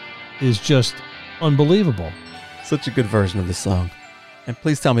build-up is just unbelievable. Such a good version of this song. And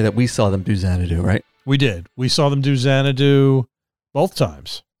please tell me that we saw them do Xanadu, right? We did. We saw them do Xanadu both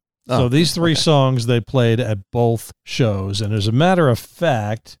times. So Oh, these three okay. songs they played at both shows. And as a matter of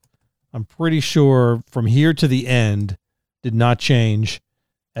fact, I'm pretty sure From Here to the End did not change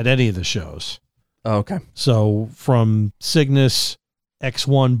at any of the shows. Oh, okay. So from Cygnus,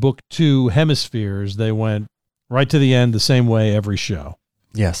 X1, Book 2, Hemispheres, they went right to the end the same way every show.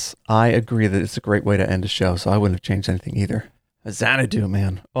 Yes, I agree that it's a great way to end a show, so I wouldn't have changed anything either. Xanadu,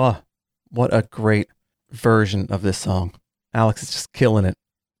 man. Oh, what a great version of this song. Alex is just killing it.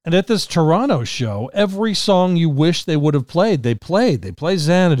 And at this Toronto show, every song you wish they would have played, they played. They play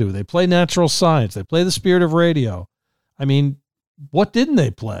Xanadu. They play Natural Science. They play The Spirit of Radio. I mean, what didn't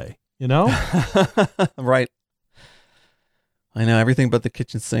they play? You know? Right. I know, everything but the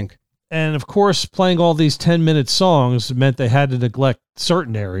kitchen sink. And of course, playing all these 10-minute songs meant they had to neglect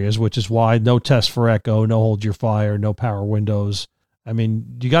certain areas, which is why no Test for Echo, no Hold Your Fire, no Power Windows. I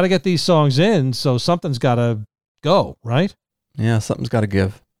mean, you got to get these songs in, so something's got to go, right? Yeah, something's got to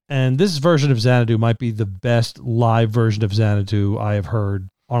give. And this version of Xanadu might be the best live version of Xanadu I have heard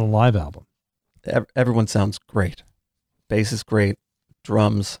on a live album. Everyone sounds great. Bass is great.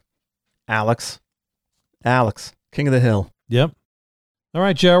 Drums. Alex, King of the Hill. Yep. All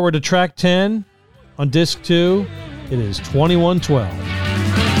right, Jared, we're to track 10 on disc 2. It is 2112.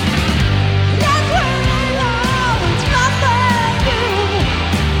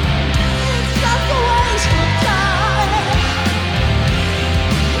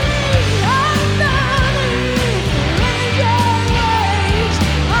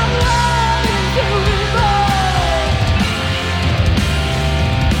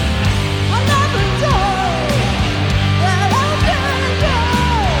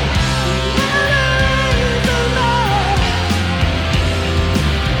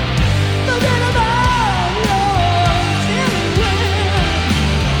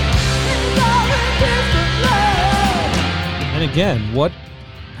 And again, what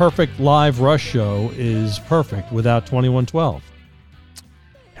perfect live Rush show is perfect without 2112?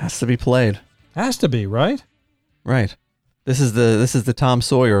 Has to be played. Has to be, right? Right. This is the Tom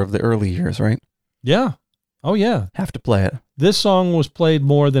Sawyer of the early years, right? Yeah. Oh, yeah. Have to play it. This song was played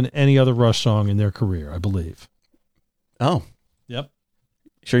more than any other Rush song in their career, I believe. Oh, Yep.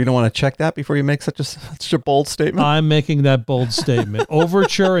 Sure you don't want to check that before you make such a bold statement? I'm making that bold statement.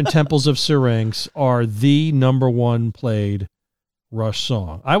 Overture and Temples of Syrinx are the number one played Rush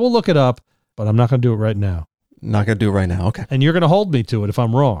song. I will look it up, but I'm not going to do it right now. Not going to do it right now. Okay. And you're going to hold me to it if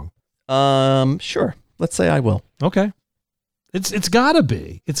I'm wrong. Sure. Let's say I will. Okay. It's got to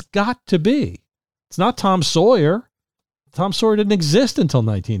be. It's got to be. It's not Tom Sawyer. Tom Sawyer didn't exist until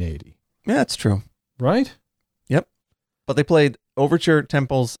 1980. Yeah, that's true. Right? Yep. But they played Overture,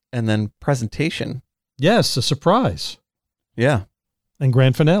 Temples, and then Presentation. Yes, a surprise. Yeah. And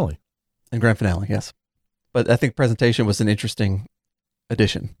grand finale. And grand finale, yes. But I think Presentation was an interesting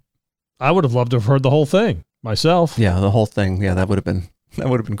addition. I would have loved to have heard the whole thing myself. Yeah, the whole thing. Yeah, that would have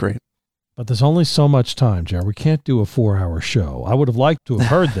been great. But there's only so much time, Jared. We can't do a 4-hour show. I would have liked to have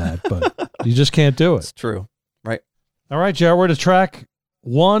heard that, but you just can't do It's it. true. Right. All right, Jared, we're to track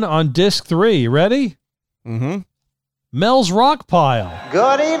 1 on disc 3. You ready? Mm-hmm. Mel's Rock Pile.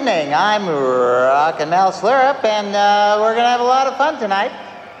 Good evening. I'm Rockin' Mel Slurp, and we're going to have a lot of fun tonight.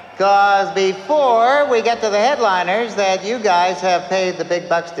 Because before we get to the headliners that you guys have paid the big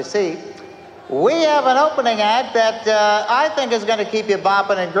bucks to see, we have an opening act that I think is going to keep you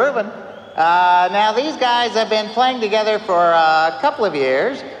bopping and grooving. Now, these guys have been playing together for a couple of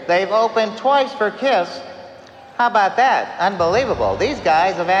years. They've opened twice for Kiss. How about that? Unbelievable. These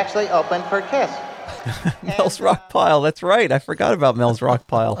guys have actually opened for Kiss. Mel's Rock Pile. That's right. I forgot about Mel's Rock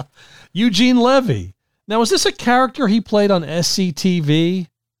Pile. Eugene Levy. Now, is this a character he played on SCTV?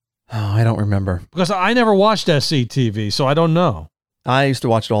 Oh, I don't remember. Because I never watched SCTV, so I don't know. I used to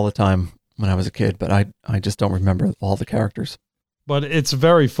watch it all the time when I was a kid, but I just don't remember all the characters. But it's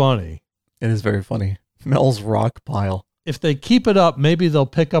very funny. It is very funny. Mel's Rock Pile. If they keep it up, maybe they'll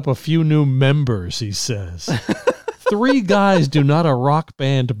pick up a few new members, he says. 3 guys do not a rock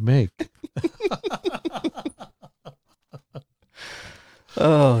band make.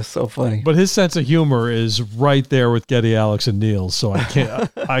 Oh, so funny. But his sense of humor is right there with Geddy, Alex, and Neil, so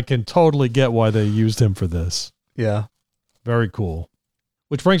I can totally get why they used him for this. Yeah. Very cool.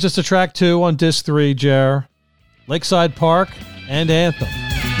 Which brings us to track 2 on disc 3, Jer. Lakeside Park and Anthem.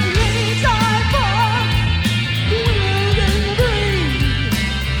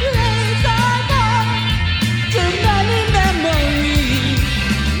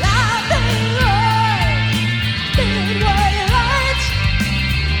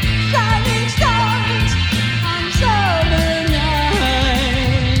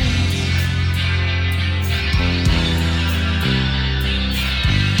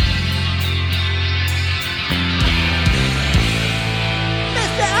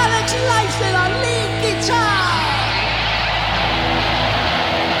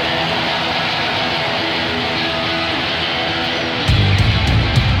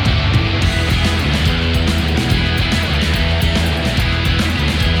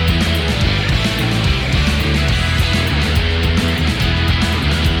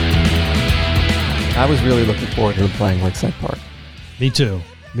 I was really looking forward to them playing Lakeside Park. Me too.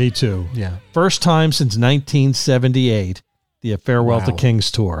 Yeah. First time since 1978, the Farewell to Wow. Kings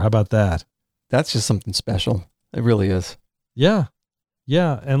tour. How about that? That's just something special. It really is. Yeah.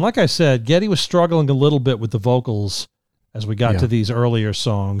 Yeah. And like I said, Geddy was struggling a little bit with the vocals as we got Yeah. to these earlier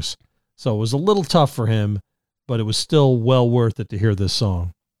songs. So it was a little tough for him, but it was still well worth it to hear this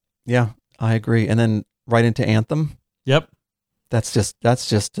song. Yeah, I agree. And then right into Anthem. Yep. That's just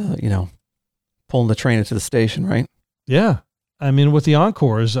pulling the train into the station, right? Yeah. I mean, with the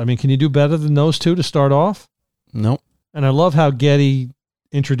encores, can you do better than those two to start off? Nope. And I love how Geddy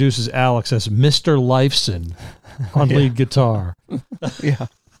introduces Alex as Mr. Lifeson on Yeah. lead guitar. Yeah.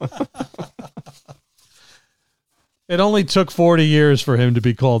 It only took 40 years for him to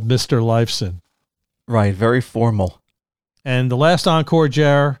be called Mr. Lifeson. Right. Very formal. And the last encore,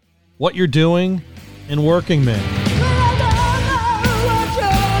 Jar, What You're Doing in Working Man.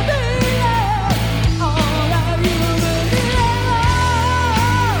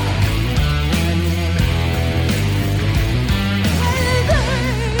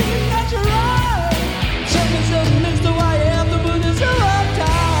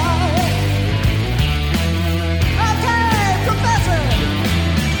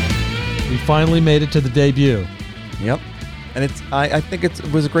 We finally made it to the debut. Yep. And I think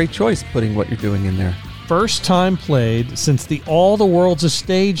it was a great choice putting What You're Doing in there. First time played since the All the World's a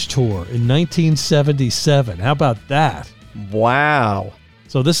Stage tour in 1977. How about that? Wow.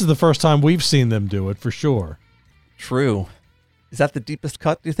 So this is the first time we've seen them do it for sure. True. Is that the deepest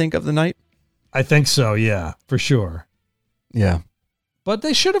cut, do you think, of the night? I think so, yeah, for sure. Yeah. But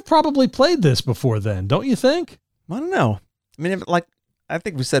they should have probably played this before then, don't you think? I don't know. I mean, I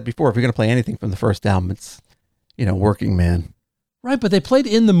think we said before, if you're going to play anything from the first album, it's, Working Man. Right, but they played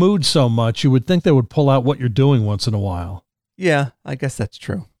In the Mood so much, you would think they would pull out What You're Doing once in a while. Yeah, I guess that's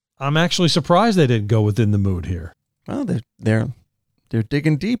true. I'm actually surprised they didn't go with In the Mood here. Well, they're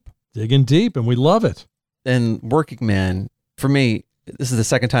digging deep. Digging deep, and we love it. And Working Man, for me, this is the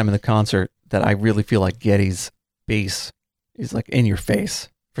second time in the concert that I really feel like Geddy's bass is like in your face.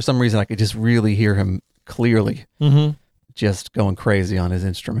 For some reason, I could just really hear him clearly, just going crazy on his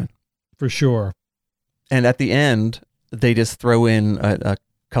instrument. For sure. And at the end, they just throw in a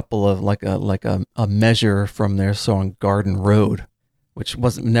couple of like a measure from their song Garden Road, which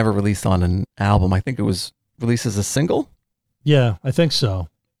wasn't never released on an album. I think it was released as a single. Yeah, I think so.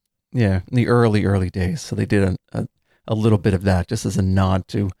 Yeah, in the early days. So they did a little bit of that just as a nod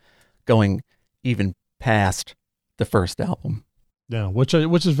to going even past the first album. Yeah, which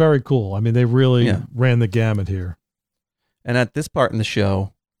is very cool. I mean, they really ran the gamut here. And at this part in the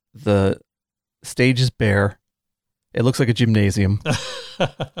show, the stage is bare. It looks like a gymnasium.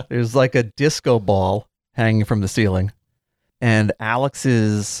 There's like a disco ball hanging from the ceiling. And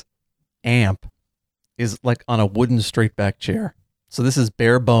Alex's amp is like on a wooden straight back chair. So this is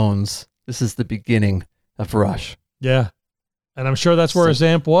bare bones. This is the beginning of Rush. Yeah. And I'm sure that's where his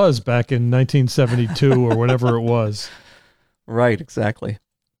amp was back in 1972 or whatever it was. Right, exactly.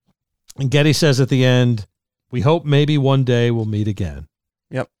 And Geddy says at the end, we hope maybe one day we'll meet again.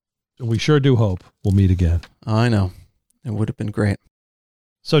 Yep. And we sure do hope we'll meet again. I know. It would have been great.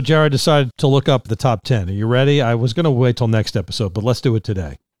 So Jared decided to look up the top 10. Are you ready? I was going to wait till next episode, but let's do it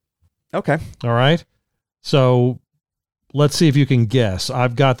today. Okay. All right. So let's see if you can guess.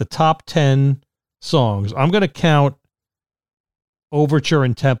 I've got the top 10 songs. I'm going to count Overture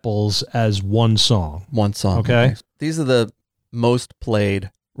and Temples as one song. One song. Okay. These are the most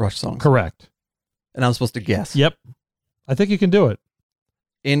played Rush songs. Correct. And I'm supposed to guess. Yep. I think you can do it.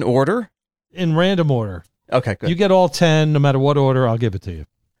 In order? In random order. Okay, good. You get all 10, no matter what order, I'll give it to you.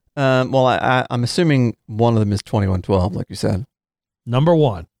 Well, I'm assuming one of them is 2112, like you said. Number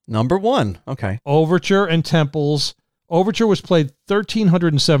 1. Number 1. Okay. Overture and Temples. Overture was played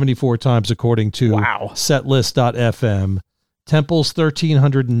 1,374 times according to setlist.fm. Temples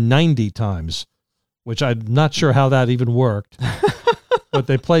 1,390 times, which I'm not sure how that even worked. But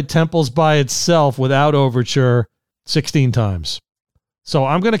they played Temples by itself without Overture 16 times. So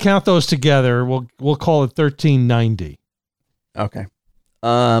I'm going to count those together. We'll call it 1,390. Okay.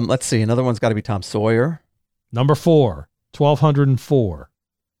 Let's see. Another one's got to be Tom Sawyer. Number 4, 1,204.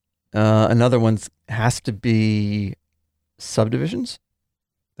 Another one's has to be Subdivisions.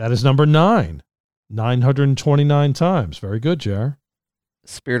 That is number 9, 929 times. Very good, Jar.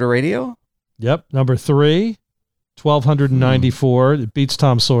 Spirit of Radio. Yep. Number 3, 1,294. It beats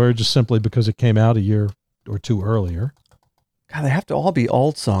Tom Sawyer just simply because it came out a year or two earlier. God, they have to all be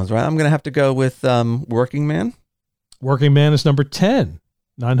old songs, right? I'm going to have to go with Working Man. Working Man is number 10,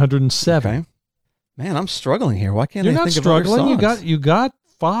 907. Okay. Man, I'm struggling here. Why can't You're I not think struggling. of other songs? You got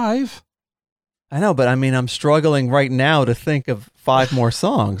 5. I know, but I mean, I'm struggling right now to think of 5 more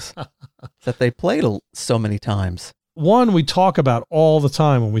songs that they played so many times. One we talk about all the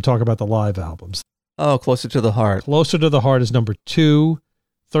time when we talk about the live albums. Oh, Closer to the Heart. Closer to the Heart is number 2,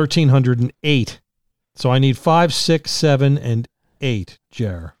 1,308. So I need 5, 6, 7, and 8,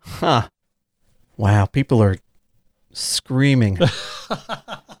 Jer. Huh. Wow, people are screaming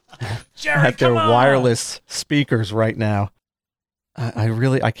Jerry, at their wireless speakers right now.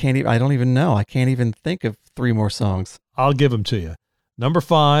 I can't even, I don't even know. I can't even think of 3 more songs. I'll give them to you. Number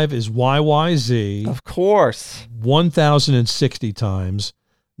 5 is YYZ. Of course. 1,060 times.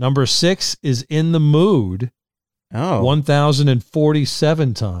 Number 6 is In the Mood. Oh.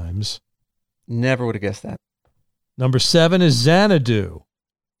 1,047 times. Never would have guessed that. Number 7 is Xanadu.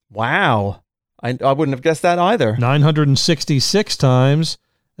 Wow. I wouldn't have guessed that either. 966 times.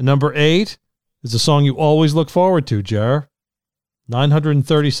 And number 8 is the song you always look forward to, Jer.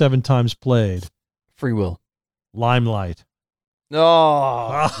 937 times played. Free Will. Limelight.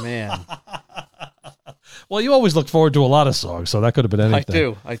 Oh, man. Well, you always look forward to a lot of songs, so that could have been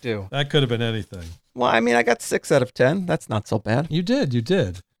anything. I do. That could have been anything. Well, I mean, I got 6 out of 10. That's not so bad. You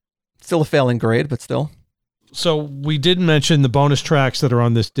did. Still a failing grade, but still. So we did mention the bonus tracks that are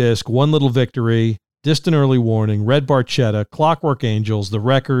on this disc: One Little Victory, Distant Early Warning, Red Barchetta, Clockwork Angels, The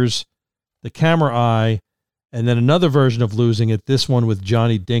Wreckers, The Camera Eye, and then another version of Losing It, this one with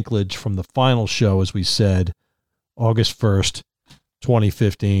Johnny Dinklage from the final show, as we said, August 1st,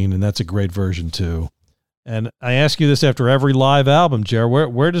 2015, and that's a great version too. And I ask you this after every live album, Jer,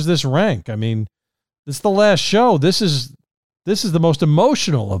 where does this rank? I mean, this is the last show. This is the most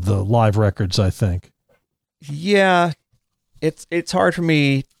emotional of the live records, I think. Yeah, it's hard for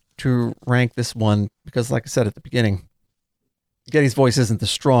me to rank this one because, like I said at the beginning, Geddy's voice isn't the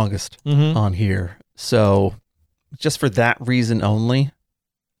strongest on here. So just for that reason only,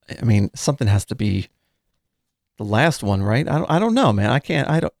 I mean, something has to be the last one, right? I don't know, man.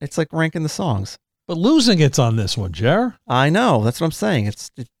 It's like ranking the songs. But Losing It's on this one, Jer. I know. That's what I'm saying.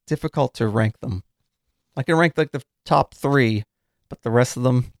 It's difficult to rank them. I can rank like the top 3, but the rest of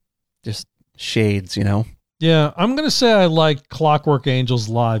them just shades, you know? Yeah, I'm going to say I like Clockwork Angels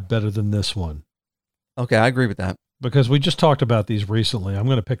Live better than this one. Okay, I agree with that. Because we just talked about these recently. I'm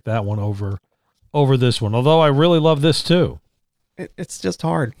going to pick that one over this one, although I really love this too. It's just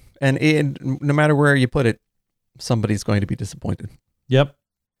hard. And no matter where you put it, somebody's going to be disappointed. Yep.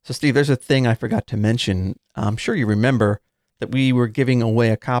 So, Steve, there's a thing I forgot to mention. I'm sure you remember that we were giving away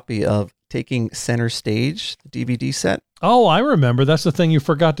a copy of Taking Center Stage, the DVD set. Oh, I remember. That's the thing you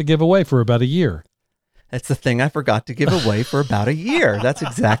forgot to give away for about a year. That's the thing I forgot to give away for about a year. That's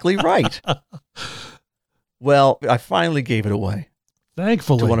exactly right. Well, I finally gave it away.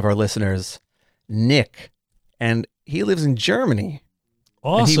 Thankfully. To one of our listeners, Nick. And he lives in Germany.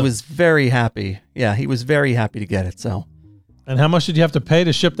 Awesome. And he was very happy. Yeah, he was very happy to get it. So. And how much did you have to pay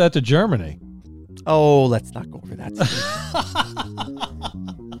to ship that to Germany? Oh, let's not go over that.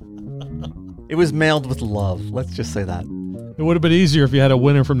 It was mailed with love. Let's just say that. It would have been easier if you had a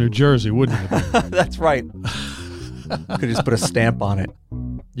winner from New Jersey, wouldn't it? That's right. Could just put a stamp on it.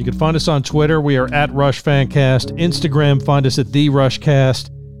 You can find us on Twitter. We are at RushFanCast. Instagram, find us at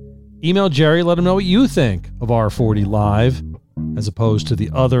TheRushCast. Email Jerry, let him know what you think of R40 Live, as opposed to the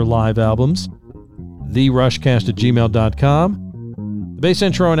other live albums. TheRushCast@gmail.com. The bass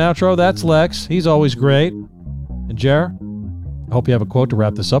intro and outro, that's Lex. He's always great. And Jer, I hope you have a quote to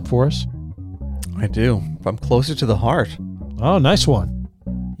wrap this up for us. I do. I'm closer to the heart. Oh, nice one.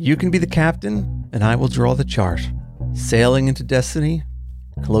 You can be the captain, and I will draw the chart. Sailing into destiny,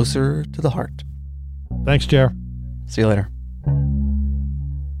 closer to the heart. Thanks, Jer. See you later.